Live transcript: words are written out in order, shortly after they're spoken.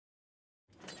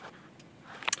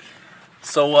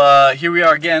So here we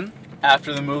are again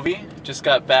after the movie. Just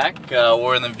got back.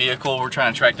 We're in the vehicle. We're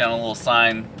trying to track down a little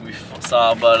sign we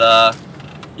saw, but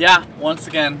yeah, once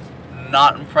again,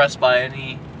 not impressed by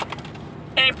any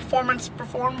performance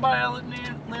performed by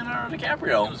Leonardo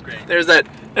DiCaprio. It was great. There's that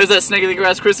snake in the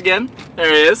grass, Chris again.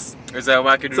 There he is. There's that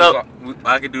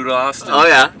Wackadoodle Austin. Oh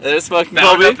yeah, there's fucking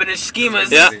Bound Kobe. up in his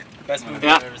schemas. Yeah. Best movie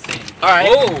Yeah. I've ever seen. All right.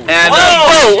 Whoa. And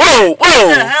Whoa.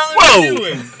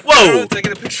 whoa. Whoa.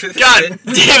 Taking a picture of this God shit.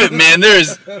 damn it, man!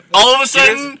 There's all of a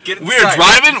sudden Get we are inside.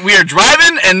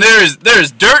 driving, and there's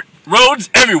dirt roads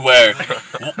everywhere.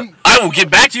 I will get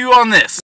back to you on this.